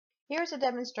Here's a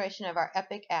demonstration of our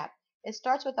Epic app. It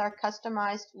starts with our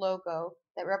customized logo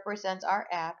that represents our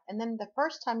app, and then the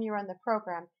first time you run the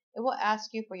program, it will ask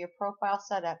you for your profile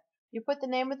setup. You put the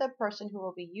name of the person who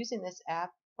will be using this app,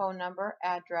 phone number,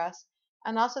 address,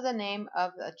 and also the name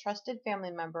of a trusted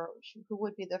family member who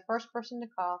would be the first person to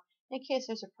call in case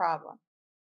there's a problem.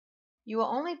 You will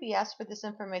only be asked for this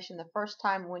information the first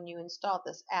time when you install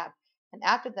this app, and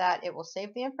after that it will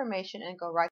save the information and go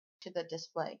right to the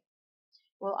display.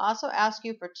 We'll also ask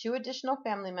you for 2 additional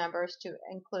family members to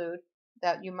include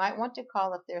that you might want to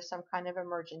call if there's some kind of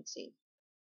emergency.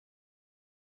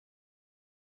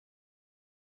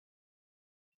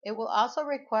 It will also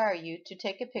require you to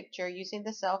take a picture using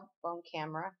the cell phone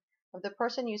camera of the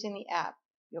person using the app.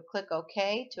 You'll click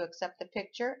OK to accept the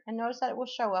picture and notice that it will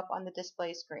show up on the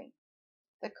display screen.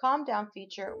 The Calm Down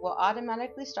feature will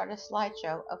automatically start a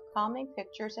slideshow of calming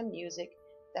pictures and music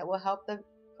that will help the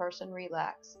person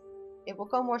relax. It will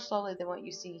go more slowly than what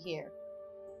you see here.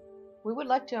 We would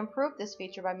like to improve this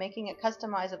feature by making it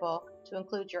customizable to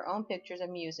include your own pictures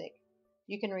and music.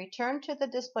 You can return to the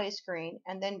display screen,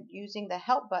 and then using the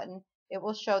Help button, it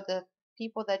will show the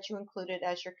people that you included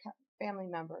as your family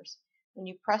members. When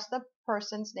you press the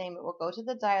person's name, it will go to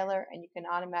the dialer and you can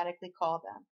automatically call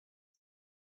them.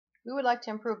 We would like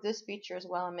to improve this feature as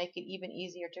well and make it even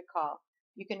easier to call.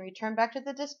 You can return back to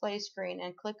the display screen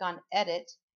and click on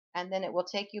Edit, and then it will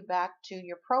take you back to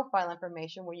your profile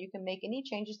information where you can make any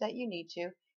changes that you need to.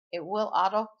 It will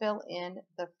auto-fill in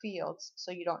the fields,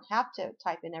 so you don't have to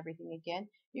type in everything again.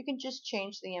 You can just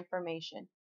change the information.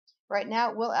 Right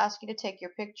now, it will ask you to take your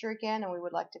picture again, and we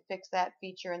would like to fix that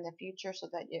feature in the future so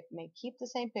that it may keep the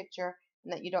same picture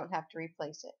and that you don't have to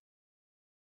replace it.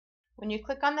 When you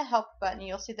click on the Help button,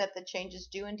 you'll see that the changes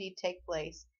do indeed take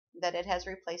place, that it has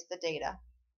replaced the data.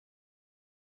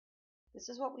 This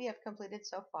is what we have completed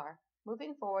so far.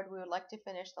 Moving forward, we would like to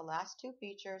finish the last 2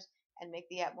 features and make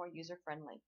the app more user-friendly.